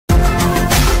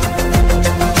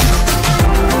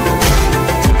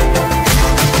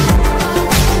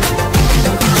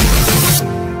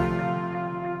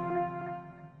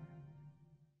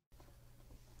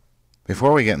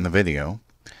Before we get in the video,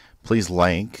 please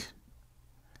like,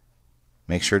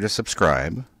 make sure to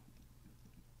subscribe,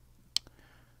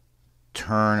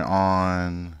 turn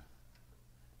on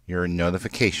your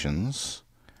notifications,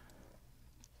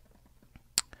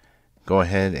 go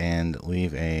ahead and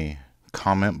leave a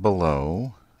comment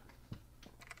below,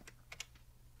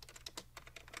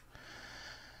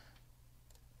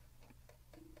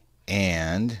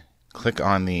 and click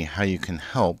on the How You Can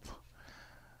Help,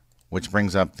 which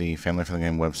brings up the Family Friendly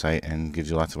Game website and gives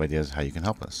you lots of ideas how you can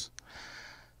help us.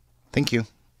 Thank you.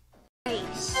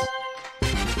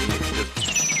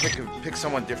 Pick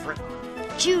someone different.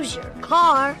 Choose your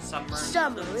car.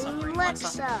 Submarine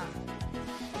Lexa.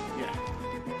 Yeah.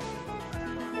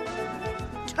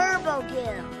 Turbo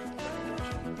Gill.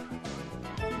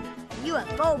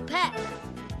 UFO Pet.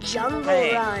 Jungle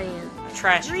Hey. Ryan. A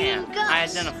trash Green can. Gus. I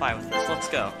identify with this. Let's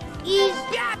go. Easy.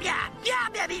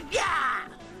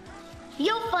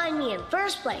 You'll find me in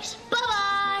first place.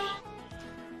 Bye-bye.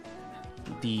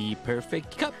 The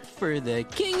perfect cup for the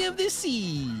king of the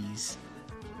seas.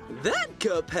 That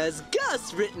cup has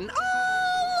Gus written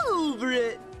all over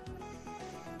it.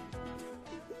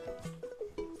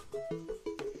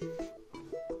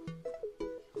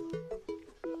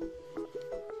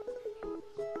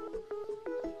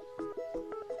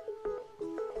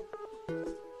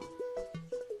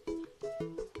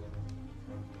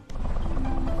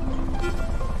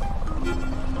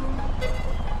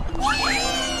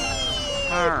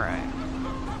 Alright.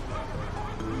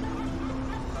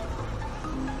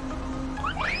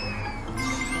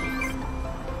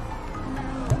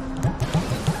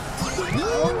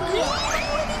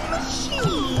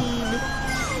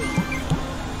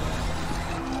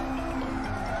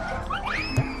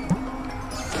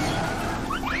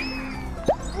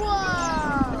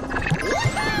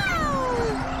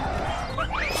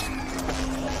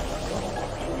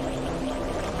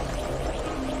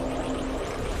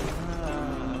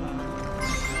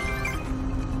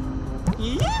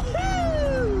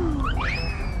 Yahoo!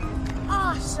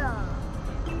 Awesome.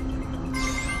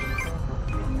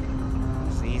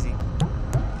 It's easy.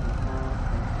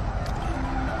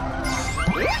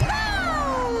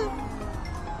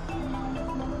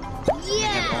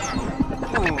 Yeah.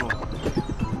 Ooh.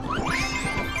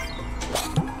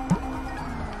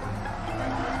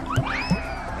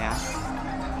 Yeah.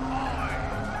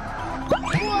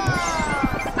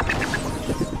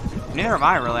 Neither have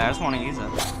I really. I just want to use it.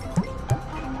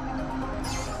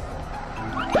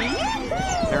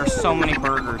 There are so many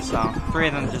burgers, so 3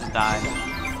 of them just died.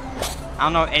 I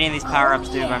don't know what any of these power-ups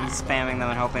do, but I'm just spamming them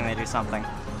and hoping they do something.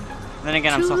 Then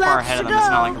again, I'm so far ahead of them, it's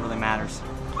not like it really matters.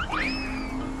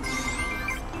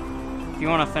 If you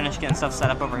want to finish getting stuff set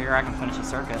up over here, I can finish the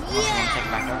circuit. Unless you want to take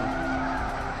it back over.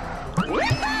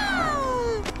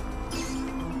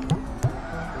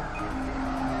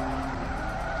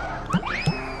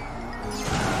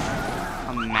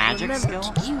 A magic Remember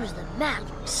skill? to use the magic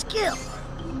skill.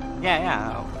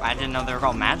 Yeah. I didn't know they were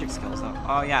called magic skills, though.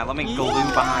 Oh, yeah, let me glue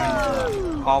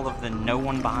behind all of the no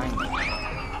one behind me.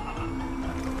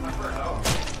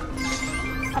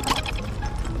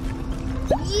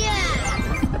 Yeah.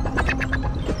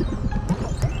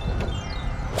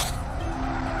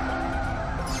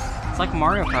 It's like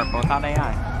Mario Kart, but without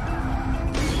AI.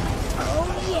 Oh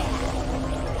yeah.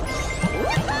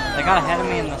 They got ahead of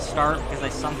me in the start because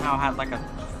they somehow had like a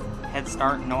head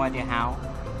start, no idea how.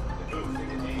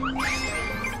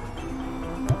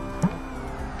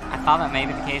 I thought that may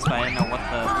be the case, but I didn't know what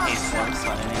the case was, so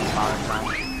I didn't even bother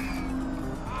trying.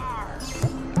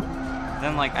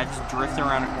 Then, like, I just drifted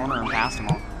around a corner and passed them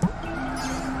all.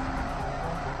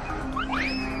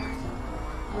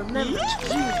 Remember to use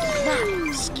the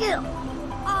magic skill.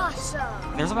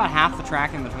 Awesome. There's about half the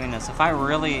track in between us. If I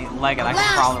really leg it, I could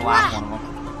probably lap one of them.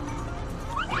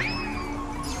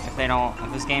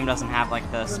 If this game doesn't have, like,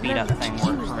 the speed up thing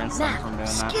where it prevents them from doing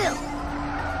that.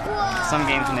 Some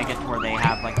games make it to where they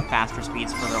have, like, faster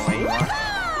speeds further away you are,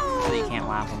 so you can't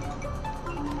lap them.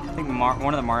 I think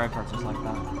one of the Mario Karts is like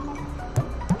that.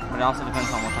 But it also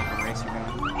depends on what type of race you're doing.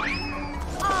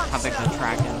 How big the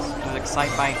track is. There's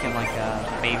Excite Bike and, like, the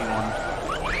baby one.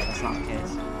 That's not the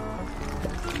case.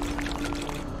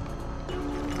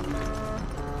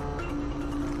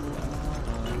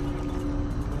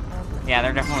 Yeah,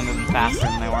 they're definitely moving faster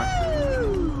than they were.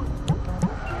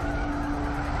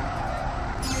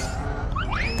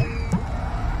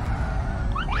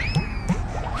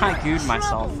 I gooed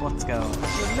myself. Let's go.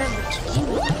 Remember to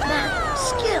use the magic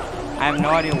skill. I have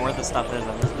no idea where the stuff is.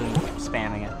 I've just been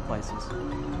spamming it places.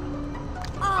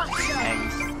 Awesome.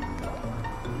 Eggs.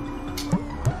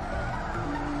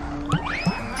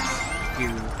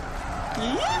 Goo.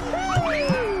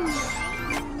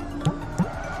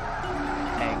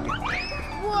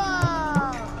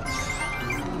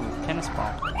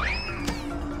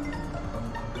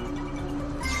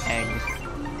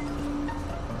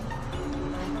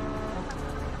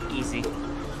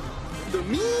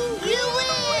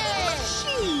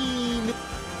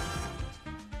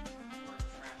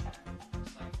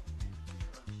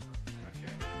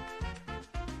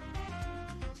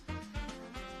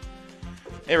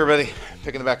 Hey everybody,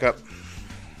 picking it back up.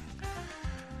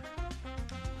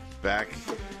 Back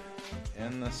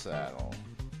in the saddle.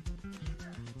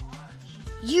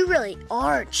 You really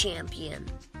are a champion.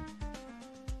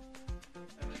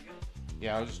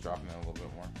 Yeah, I was just dropping it a little bit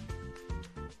more.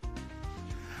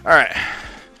 Alright.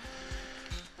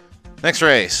 Next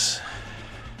race.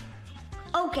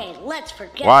 Okay, let's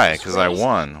forget. Why? this Because I race.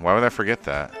 won. Why would I forget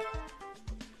that?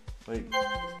 Wait.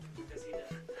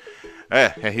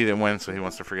 Yeah, he didn't win, so he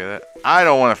wants to forget it. I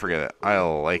don't want to forget it. I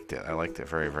liked it. I liked it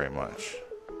very, very much.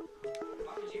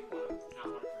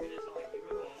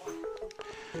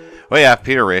 Well, yeah,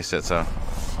 Peter raced it, so.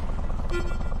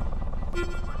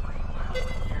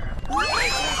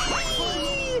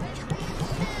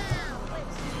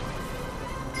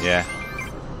 Yeah.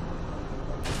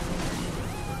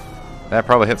 That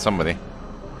probably hit somebody.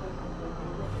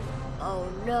 Oh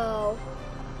no.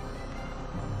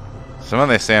 Someone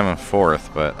they say I'm in fourth,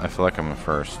 but I feel like I'm in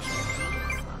first.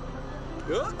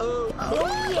 Uh-oh.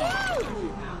 Oh yeah.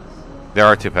 There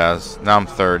are two paths. Now I'm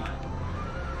third.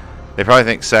 They probably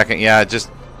think second. Yeah,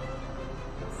 just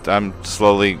I'm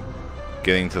slowly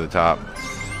getting to the top.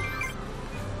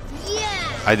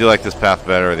 Yeah. I do like this path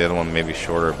better. The other one may be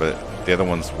shorter, but the other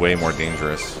one's way more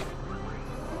dangerous.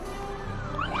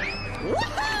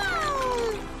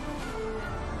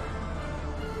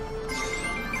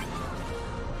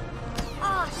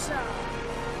 Awesome.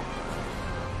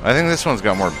 I think this one's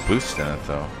got more boost in it,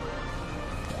 though.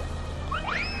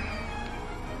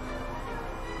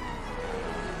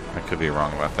 I could be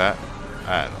wrong about that.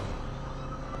 I don't know.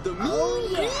 The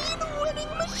Mean Green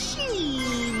winning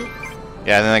machine.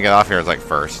 Yeah, and then I get off here as like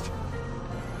first.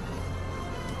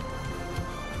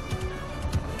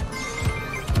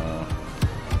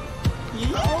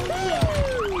 Oh yeah.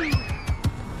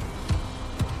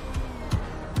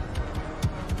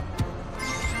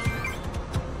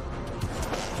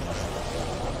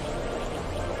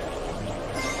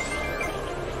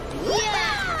 Yeah.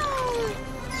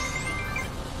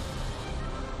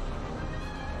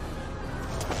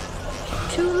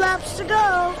 2 laps to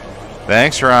go.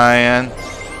 Thanks, Ryan.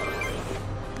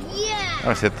 Yeah. I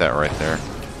almost hit that right there.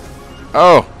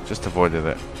 Oh, just avoided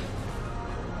it.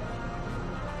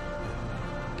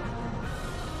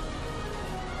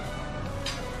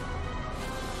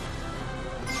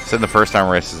 Said the first time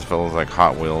races feels like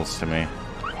Hot Wheels to me.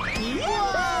 Whoa.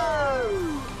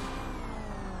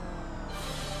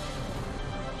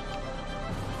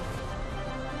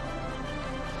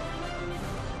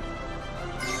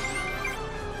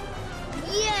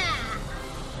 Yeah.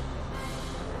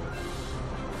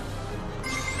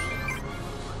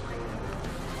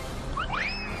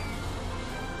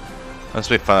 Must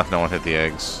be fun if no one hit the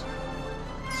eggs.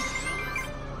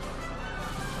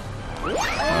 Oh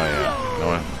yeah, no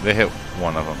one. They hit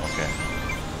one of them. Okay,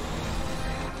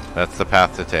 that's the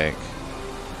path to take.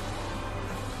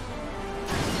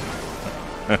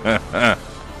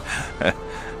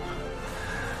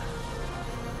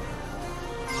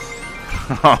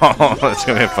 Oh, that's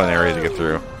gonna be a fun area to get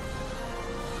through.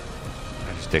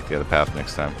 I just take the other path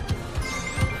next time.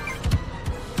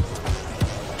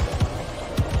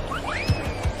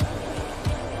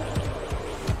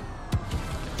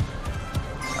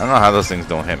 I don't know how those things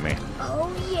don't hit me.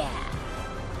 Oh yeah.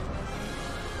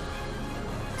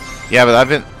 Yeah, but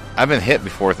I've been hit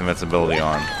before with invincibility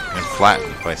on and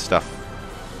flattened by stuff.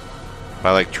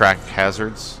 By like track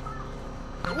hazards.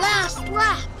 Last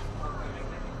lap.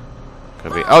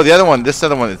 Could be. Oh, the other one. This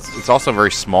other one. It's also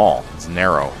very small. It's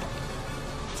narrow.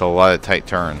 It's a lot of tight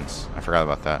turns. I forgot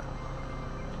about that.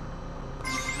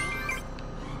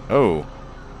 Oh.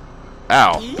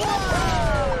 Ow.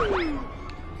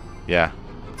 Yeah.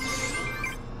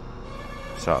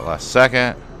 Saw it last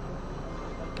second.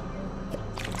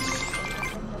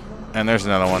 And there's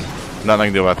another one. Nothing I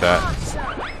can do about that.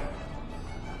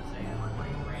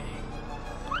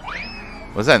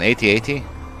 Was that an AT-AT?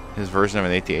 His version of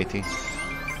an AT-AT?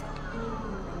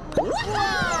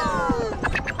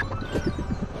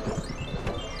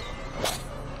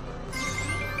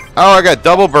 Oh, I got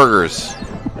double burgers.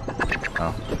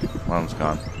 Oh, one of them's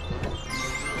gone.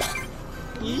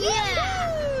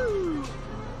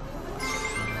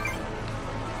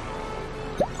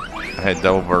 I had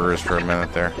double burgers for a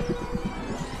minute there.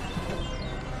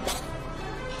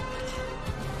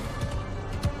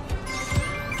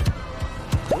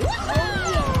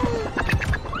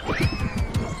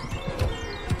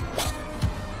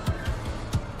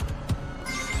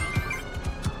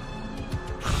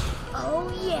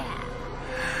 Oh yeah.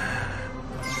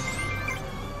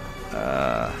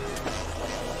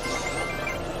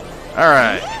 All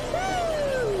right.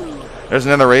 There's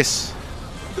another race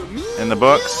in the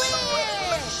books.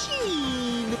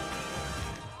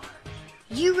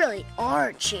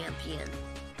 champion.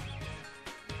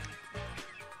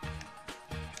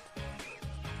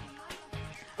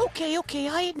 Okay,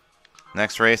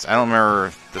 Next race, I don't remember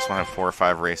if this one had 4 or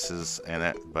 5 races in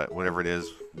it, but whatever it is,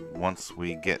 once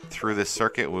we get through this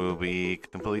circuit, we will be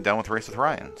completely done with Race with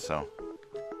Ryan. So,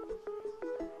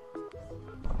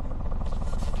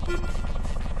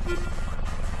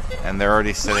 and they're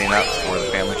already setting up for the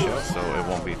family show, so it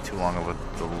won't be too long of a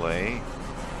delay.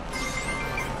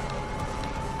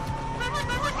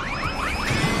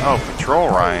 Oh, Patrol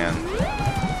Ryan.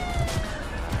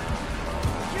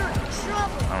 You're in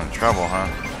trouble. I'm in trouble, huh?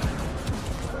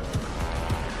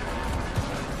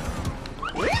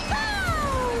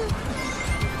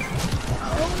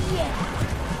 Oh yeah.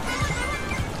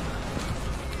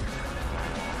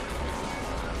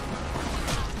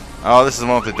 Oh, this is the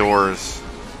one with the doors.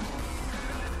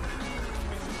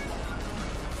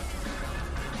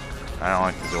 I don't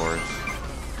like the doors.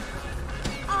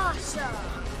 Awesome.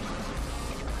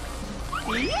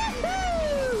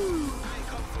 Yahoo!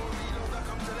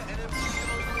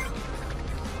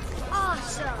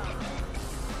 Awesome.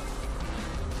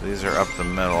 So these are up the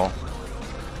middle.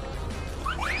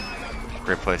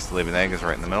 Great place to leave an egg is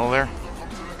right in the middle there.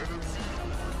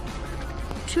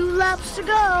 2 laps to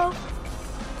go.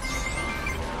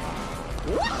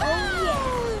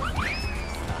 Oh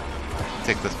yeah.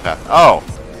 Take this path. Oh!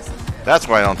 That's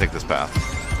why I don't take this path.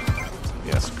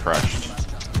 Yes, crushed.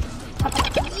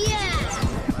 Yeah.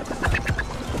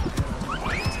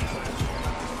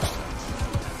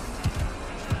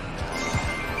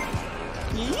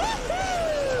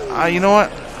 You know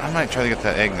what? I might try to get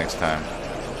that egg next time.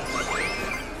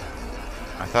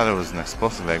 I thought it was an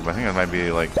explosive egg, but I think it might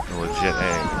be like a legit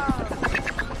egg.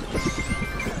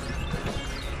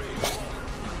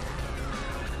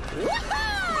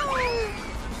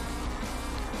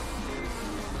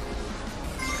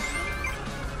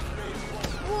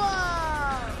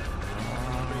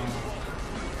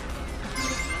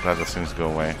 Whoa. Glad those things go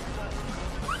away.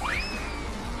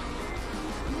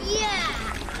 Yeah.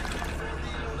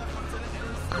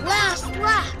 Last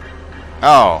lap.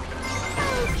 Oh!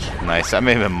 Nice. That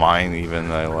may have been mine even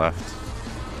that I left.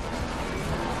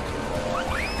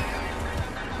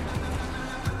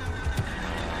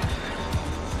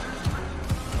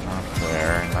 Not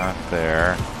there, not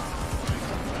there.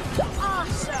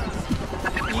 Awesome.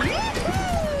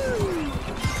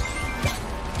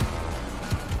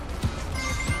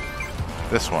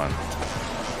 This one.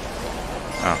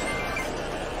 Oh.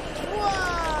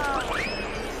 Whoa.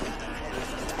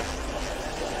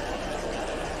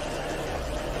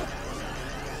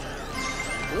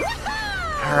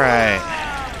 Alright.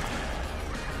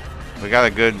 We got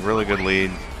a good, really good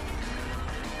lead.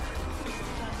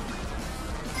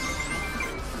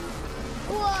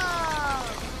 Whoa.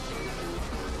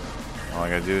 All I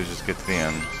gotta do is just get to the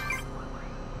end.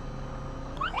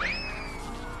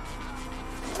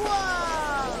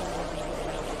 Whoa.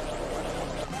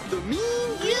 The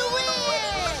mean You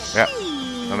win. Yep.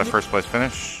 Another first place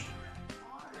finish.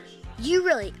 You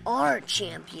really are a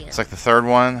champion. It's like the third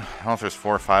one. I don't know if there's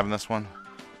 4 or 5 in this one.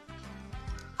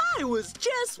 I was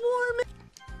just warming.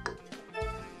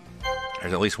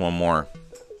 There's at least one more.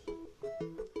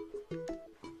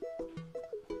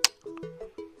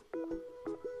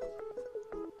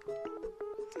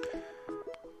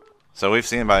 So we've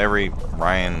seen about every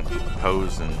Ryan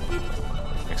pose and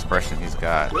expression he's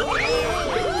got.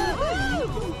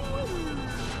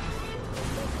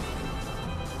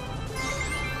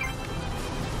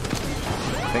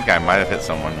 I think I might have hit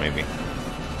someone, maybe.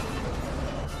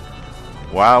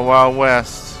 Wild Wild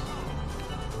West.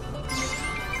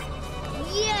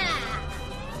 Yeah.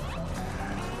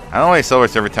 I don't only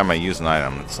celebrate every time I use an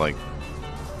item. It's like,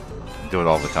 do it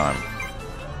all the time.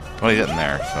 Well, he's hitting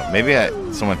there, so maybe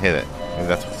someone hit it. Maybe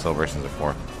that's what celebrations are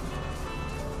for.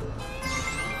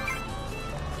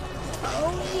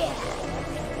 Oh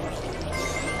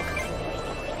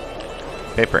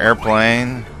yeah. Paper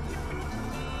airplane.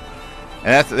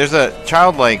 And there's a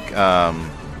childlike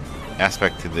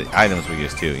aspect to the items we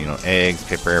use too. You know, eggs,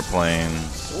 paper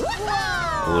airplanes,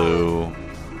 Whoa. glue.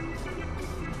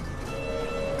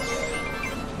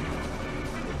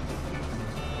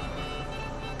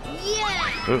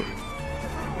 Yeah. Ooh.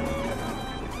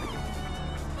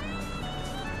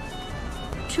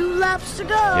 2 laps to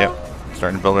go. Yep,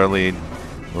 starting to build our lead,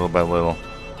 little by little.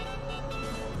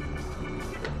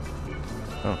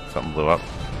 Oh, something blew up.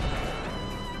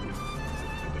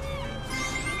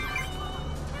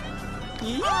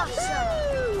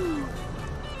 Awesome.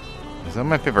 Is that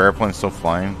my paper airplane still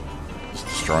flying? Just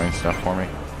destroying stuff for me?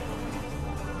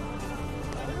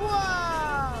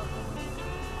 Whoa.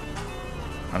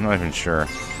 I'm not even sure.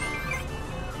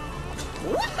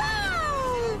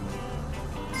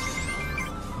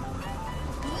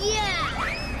 Yeah!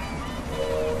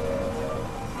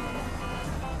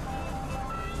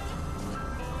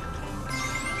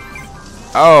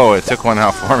 Oh, it took one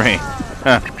out for me.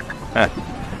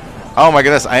 Oh my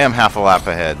goodness, I am half a lap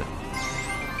ahead.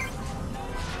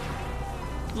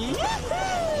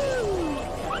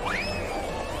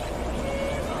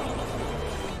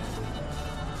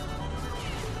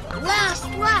 Last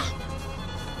lap!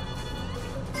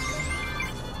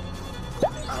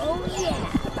 Oh yeah!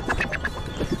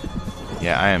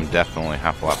 Yeah, I am definitely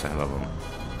half a lap ahead of them.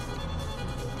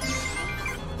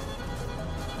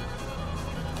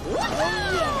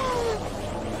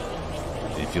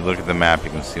 If you look at the map, you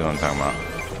can see what I'm talking about.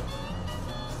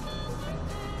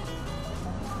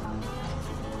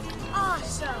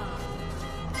 Awesome!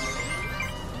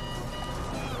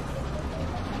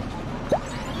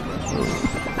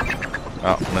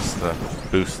 Oh, missed the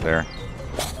boost there.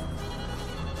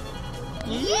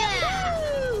 Yeah!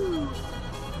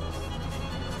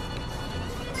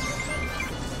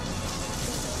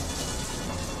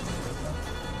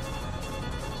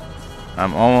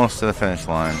 I'm almost to the finish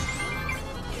line.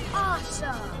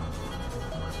 Awesome!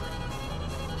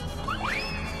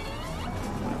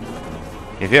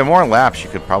 If you have more laps, you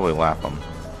could probably lap them.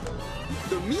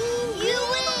 The mean You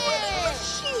win!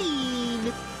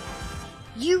 machine.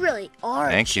 You really are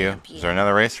a Thank you. champion. Is there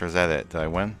another race, or is that it? Did I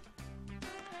win?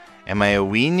 Am I a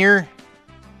winner?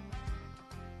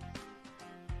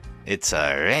 It's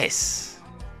a race.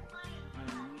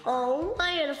 Oh,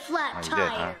 I had a flat Oh, you tire.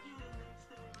 did, huh?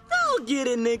 I'll get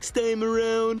it next time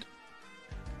around.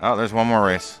 Oh, there's one more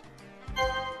race.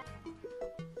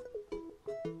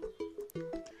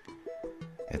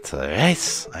 It's a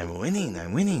race. I'm winning.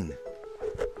 I'm winning.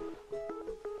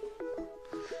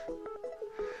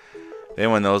 If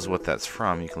anyone knows what that's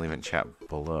from, you can leave it in chat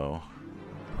below.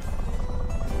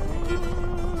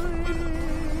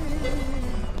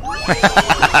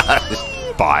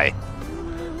 Just bye.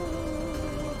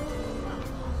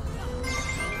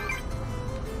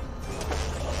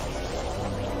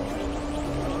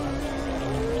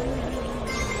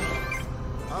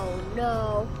 Oh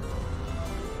no.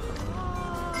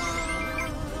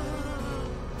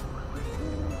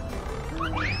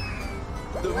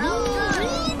 The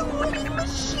mean winning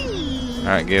machine.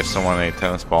 Alright, give someone a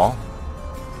tennis ball.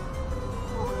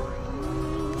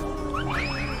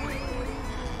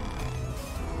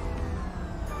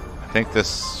 I think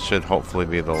this should hopefully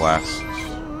be the last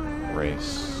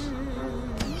race.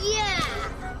 Yeah!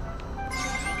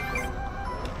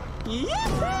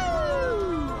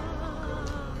 Yahoo!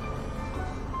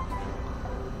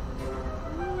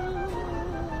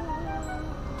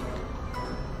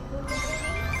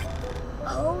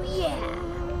 Oh yeah!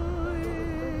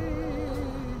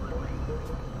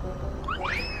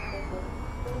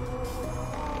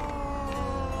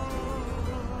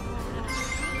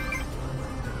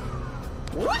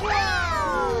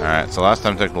 Alright, so last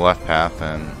time I took the left path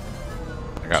and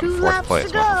I got in 2 4th laps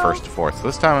place. to Went from go. 1st to 4th. So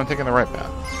this time I'm taking the right path.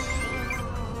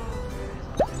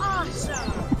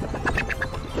 Awesome!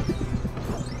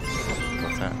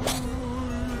 What's that?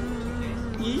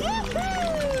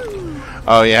 Yahoo!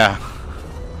 Oh yeah.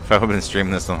 If I would have been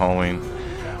streaming this on Halloween.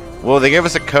 Well, they gave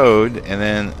us a code and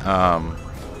then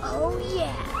Oh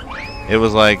yeah! it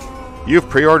was like, you've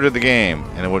pre-ordered the game,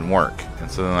 and it wouldn't work.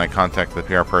 And so then I contacted the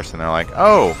PR person. They're like,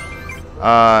 oh,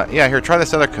 yeah, here, try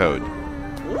this other code.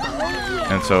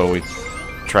 And so we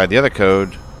tried the other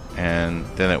code, and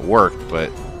then it worked,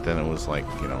 but then it was like,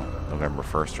 you know, November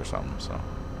 1st or something. So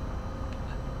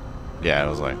yeah, it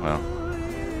was like, well,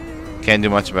 can't do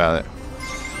much about it.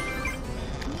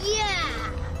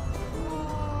 Yeah!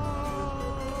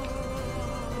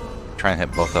 Try and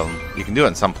hit both of them. You can do it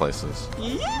in some places.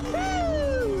 Yahoo!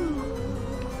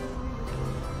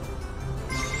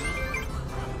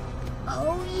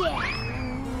 Oh yeah!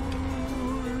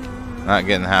 Not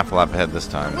getting half a lap ahead this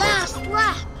time, but Last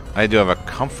lap! I do have a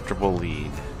comfortable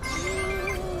lead.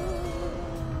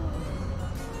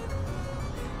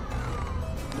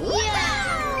 Yeah!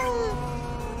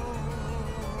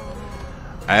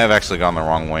 I have actually gone the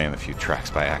wrong way in a few tracks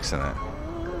by accident.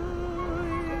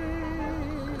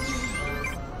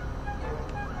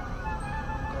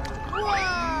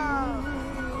 Whoa!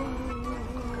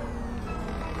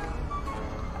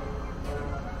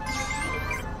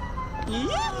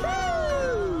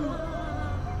 Yahoo!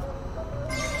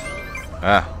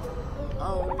 Ah,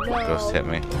 Oh no! ghost hit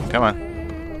me. Come on.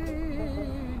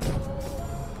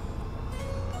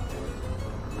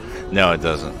 No, it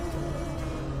doesn't.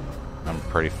 I'm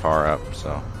pretty far up,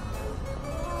 so.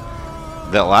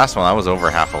 That last one, I was over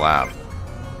half a lap.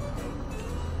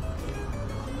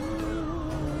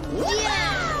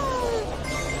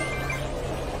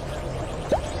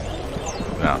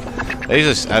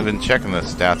 I've been checking the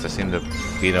stats. I seem to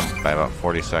beat them by about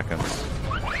 40 seconds.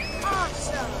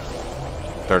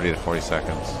 30 to 40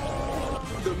 seconds.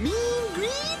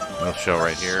 They'll show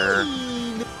right here.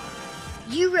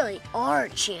 You really are a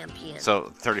champion.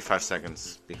 So 35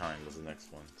 seconds behind was the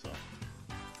next one. So.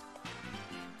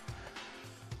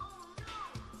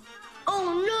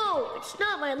 Oh no, it's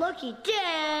not my lucky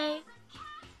day.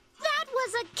 That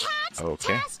was a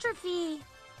catastrophe.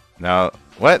 Now,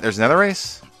 what? There's another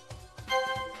race?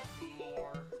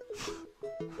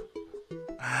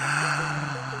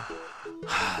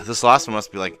 This last one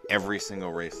must be like every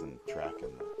single race in track in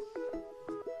this.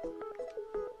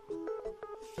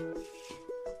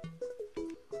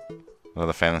 Oh,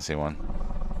 the fantasy one.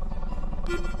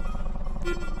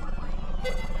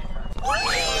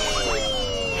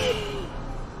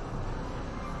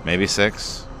 Maybe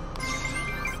 6.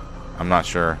 I'm not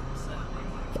sure.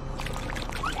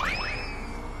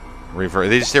 Reverse.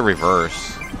 They just did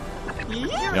reverse. You know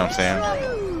what I'm saying?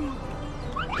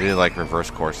 They did like reverse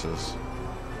courses.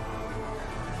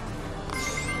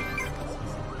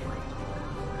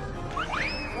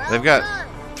 They've got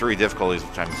 3 difficulties,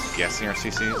 which I'm guessing are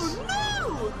CCs.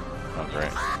 Oh,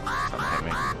 great. Something hit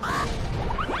me.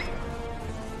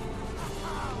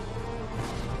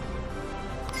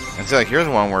 And see, like, here's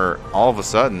one where all of a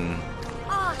sudden,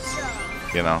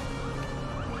 you know,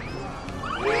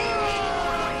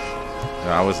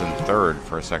 I was in 3rd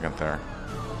for a second there.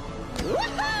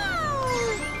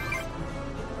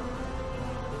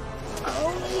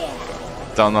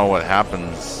 Don't know what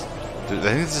happens. I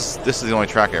think this is the only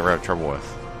track I ever have trouble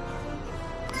with.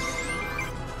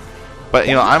 But,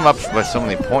 you know, I'm up by so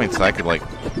many points that I could, like,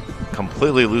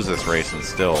 completely lose this race and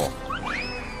still,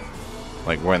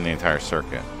 like, win the entire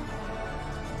circuit.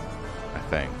 I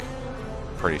think.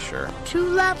 Pretty sure.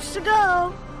 2 laps to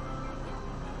go.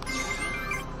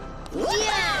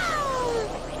 Yeah!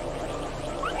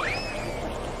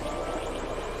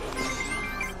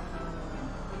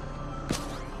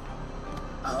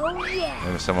 Oh yeah!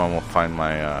 Maybe someone will find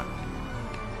my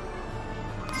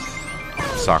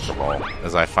soccer ball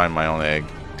as I find my own egg.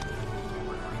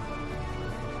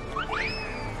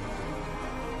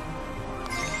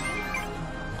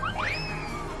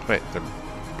 Wait, they're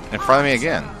in front of me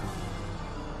again.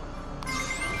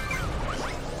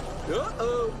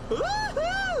 Uh-oh.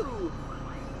 Woohoo!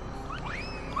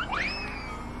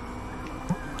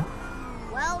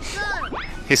 Well done.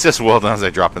 He says well done as I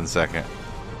drop in second.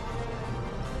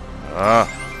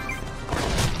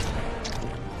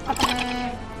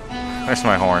 There's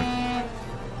my horn.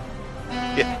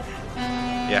 Yeah.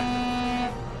 Yeah.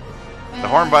 The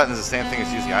horn button is the same thing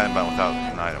as using the item button without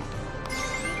an item.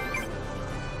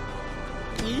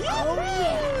 Oh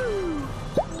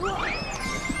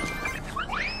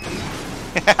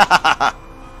yeah!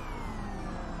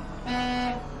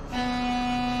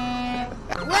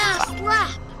 Last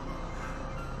lap.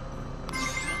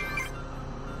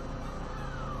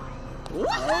 Oh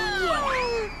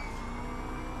yeah!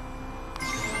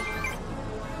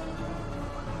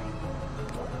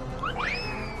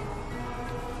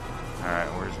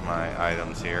 Alright, where's my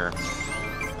items here?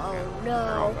 Oh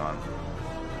They're all no! gone.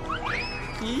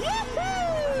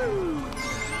 Yahoo!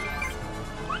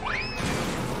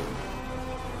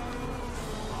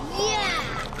 Yeah!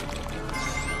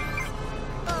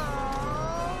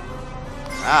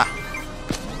 Ah!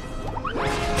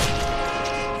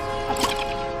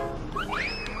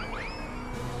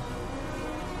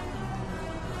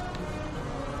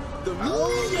 The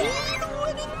mean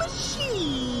winning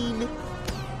machine!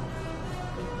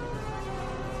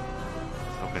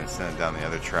 Hoping to send it down the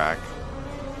other track.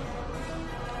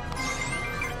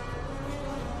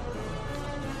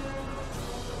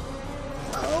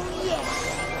 Oh yeah!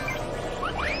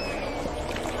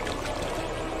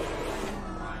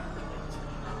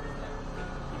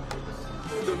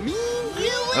 The mean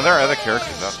Oh, there are other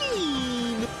characters up.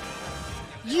 machine!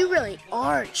 You really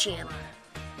are a champ.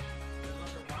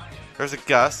 There's a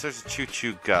Gus. There's a Choo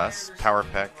Choo Gus. Power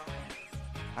Peck.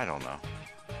 I don't know.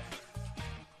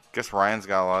 Guess Ryan's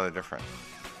got a lot of different.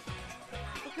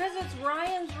 Because it's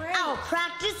Ryan's race. I'll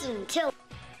practice until.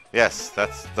 Yes,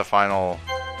 that's the final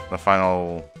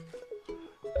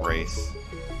race.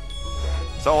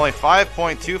 So only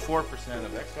 5.24%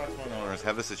 of Xbox One owners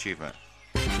have this achievement.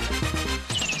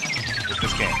 With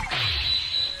this game.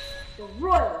 The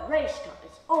Royal Race Cup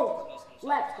is over.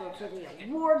 Let's go to the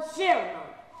award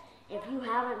ceremony. If you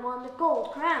haven't won the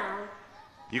gold crown,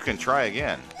 You can try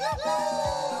again.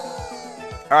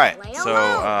 Alright,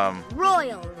 so,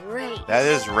 Royal Race. that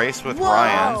is Race with Whoa,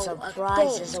 Ryan.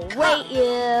 surprises await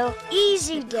you.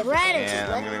 Easy gratitude.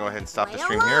 And I'm going to go ahead and stop the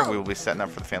stream here. We will be setting up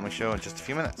for the family show in just a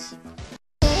few minutes.